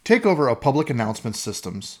Takeover of public announcement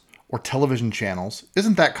systems or television channels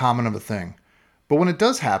isn't that common of a thing, but when it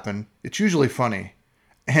does happen, it's usually funny,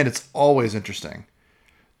 and it's always interesting.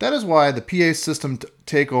 That is why the PA system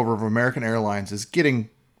takeover of American Airlines is getting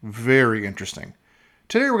very interesting.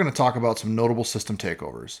 Today we're going to talk about some notable system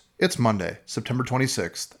takeovers. It's Monday, September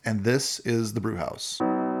 26th, and this is the Brewhouse.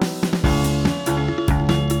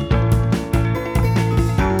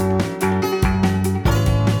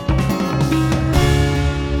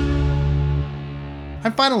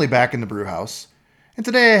 I'm finally back in the Brewhouse, and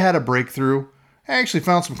today I had a breakthrough. I actually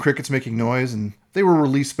found some crickets making noise, and they were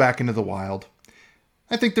released back into the wild.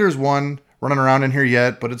 I think there's one running around in here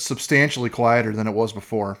yet, but it's substantially quieter than it was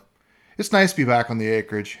before. It's nice to be back on the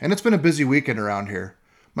acreage, and it's been a busy weekend around here.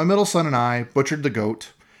 My middle son and I butchered the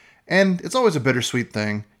goat, and it's always a bittersweet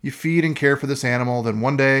thing. You feed and care for this animal, then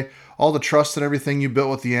one day, all the trust and everything you built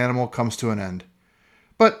with the animal comes to an end.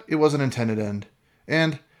 But it was an intended end,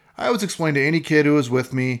 and I always explain to any kid who was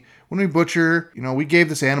with me, when we butcher, we gave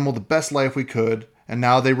this animal the best life we could, and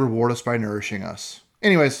now they reward us by nourishing us.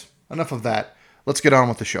 Anyways, enough of that. Let's get on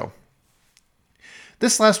with the show.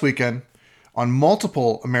 This last weekend, on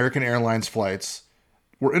multiple American Airlines flights,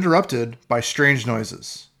 were interrupted by strange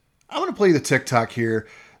noises. I'm going to play you the TikTok here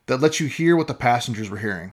that lets you hear what the passengers were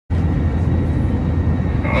hearing.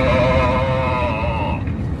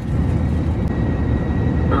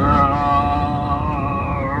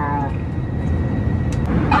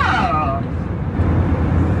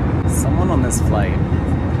 Someone on this flight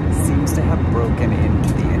seems to have broken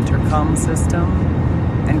into the intercom system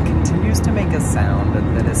and continues to make a sound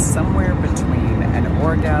that is somewhere between an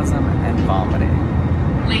orgasm and vomiting.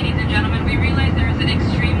 Ladies and gentlemen, we realize there is an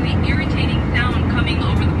extremely irritating sound coming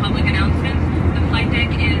over the public announcements. The flight deck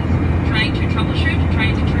is trying to troubleshoot,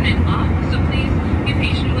 trying to turn it off, so please be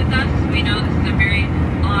patient with us. We know this is a very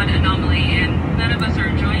odd anomaly and none of us are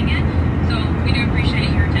enjoying it, so we do appreciate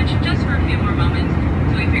your attention just for a few more moments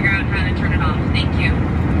until we figure out how to turn it off. Thank you.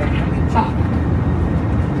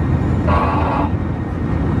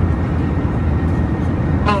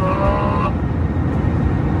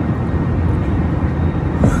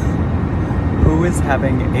 Who is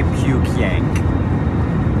having a puke yank?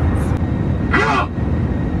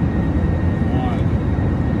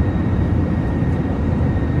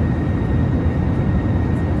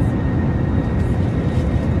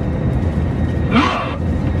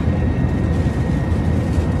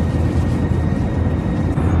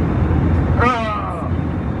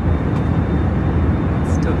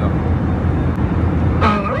 Still going.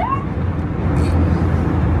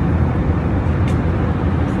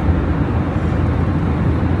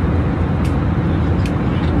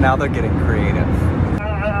 Now they're getting creative. I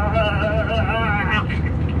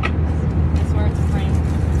swear it's a prank.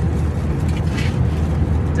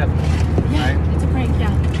 Definitely. Yeah, Right? it's a prank,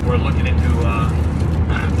 yeah. We're looking into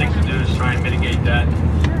things to do to try and mitigate that.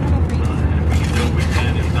 Sure, I don't think If we can do what we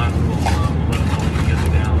can, if not, we'll let them know when we get to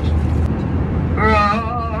Dallas.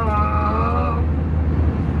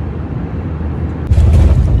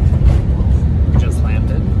 Just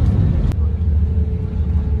landed.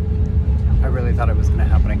 I really thought it was going to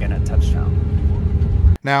happen again at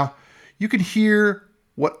touchdown. Now, you can hear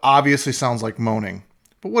what obviously sounds like moaning,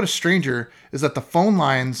 but what is stranger is that the phone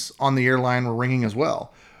lines on the airline were ringing as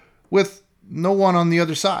well, with no one on the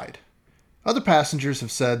other side. Other passengers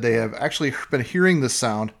have said they have actually been hearing this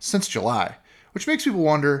sound since July, which makes people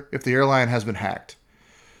wonder if the airline has been hacked,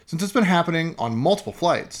 since it's been happening on multiple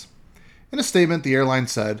flights. In a statement, the airline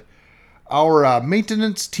said, "Our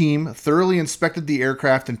maintenance team thoroughly inspected the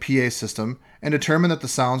aircraft and PA system and determined that the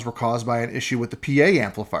sounds were caused by an issue with the PA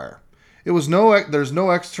amplifier. There's no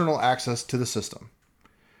external access to the system."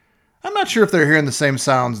 I'm not sure if they're hearing the same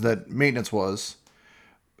sounds that maintenance was.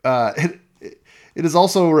 It is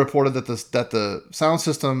also reported that the sound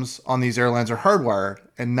systems on these airlines are hardwired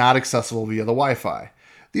and not accessible via the Wi-Fi.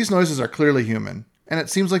 These noises are clearly human, and it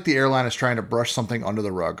seems like the airline is trying to brush something under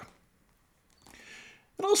the rug.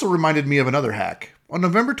 It also reminded me of another hack. On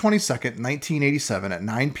November 22nd, 1987 at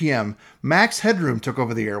 9 p.m., Max Headroom took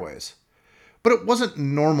over the airways. But it wasn't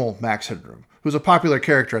normal Max Headroom, who was a popular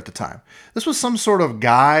character at the time. This was some sort of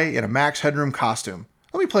guy in a Max Headroom costume.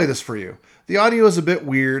 Let me play this for you. The audio is a bit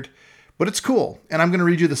weird, but it's cool, and I'm going to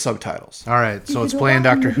read you the subtitles. All right, so it's playing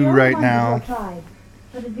Doctor Who right now.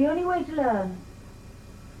 That is the only way to learn.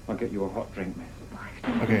 I'll get you a hot drink, miss.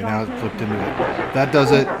 Okay, now it's flipped into it. That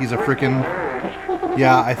does it. He's a frickin'...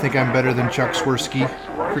 Yeah, I think I'm better than Chuck Swirsky.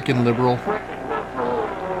 Frickin' liberal.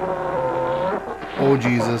 Oh,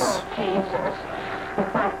 Jesus.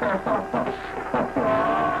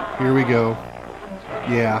 Here we go.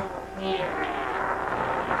 Yeah.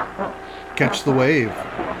 Catch the wave.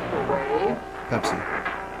 Pepsi.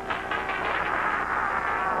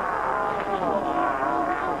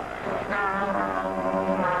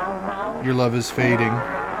 Your love is fading.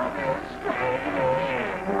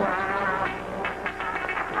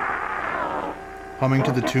 Humming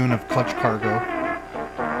to the tune of Clutch Cargo.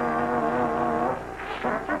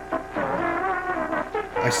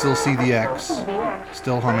 I still see the X.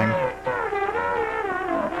 Still humming.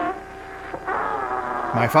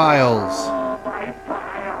 My files.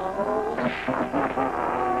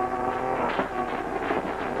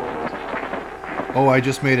 Oh, I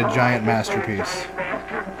just made a giant masterpiece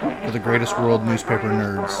for the greatest world newspaper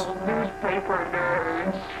nerds.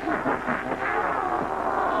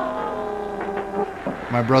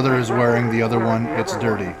 My brother is wearing the other one. It's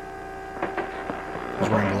dirty. He's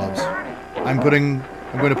wearing gloves. I'm going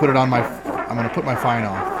to put my fine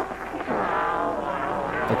off.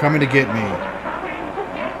 They're coming to get me.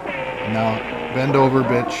 And now, bend over,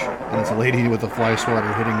 bitch. And it's a lady with a fly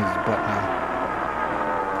swatter hitting his butt now.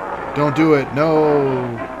 Don't do it. No.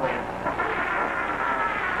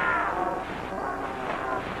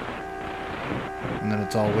 And then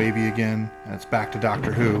it's all wavy again. And it's back to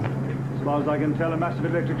Doctor Who. As far as I can tell, a massive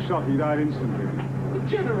electric shock, he died instantly. The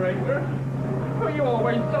generator? Oh, you're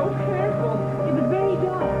always so careful. It was very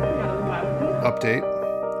dark. Update.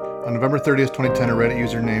 On November 30th, 2010, a Reddit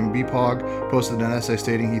user named Bpog posted an essay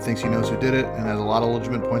stating he thinks he knows who did it and has a lot of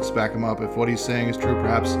legitimate points to back him up. If what he's saying is true,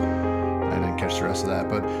 perhaps... I didn't catch the rest of that,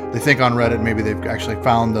 but they think on Reddit maybe they've actually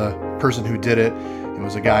found the person who did it. It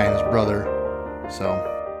was a guy and his brother. So...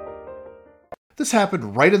 This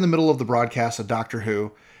happened right in the middle of the broadcast of Doctor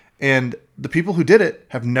Who, and the people who did it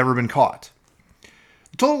have never been caught.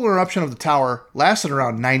 The total eruption of the tower lasted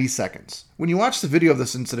around 90 seconds. When you watch the video of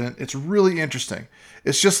this incident, it's really interesting.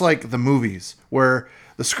 It's just like the movies, where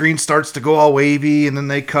the screen starts to go all wavy, and then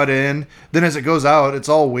they cut in. Then as it goes out, it's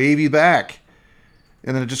all wavy back.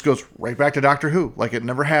 And then it just goes right back to Doctor Who, like it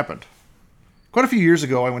never happened. Quite a few years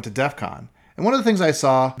ago, I went to DEF CON, and one of the things I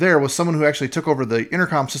saw there was someone who actually took over the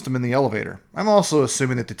intercom system in the elevator. I'm also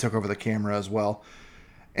assuming that they took over the camera as well.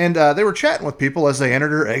 And they were chatting with people as they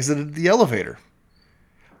entered or exited the elevator.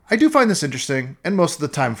 I do find this interesting, and most of the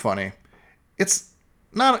time funny. It's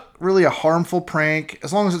not really a harmful prank,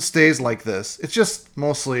 as long as it stays like this. It's just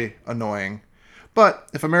mostly annoying. But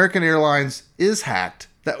if American Airlines is hacked,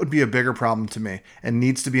 that would be a bigger problem to me, and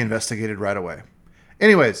needs to be investigated right away.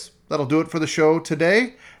 Anyways, that'll do it for the show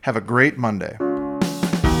today. Have a great Monday.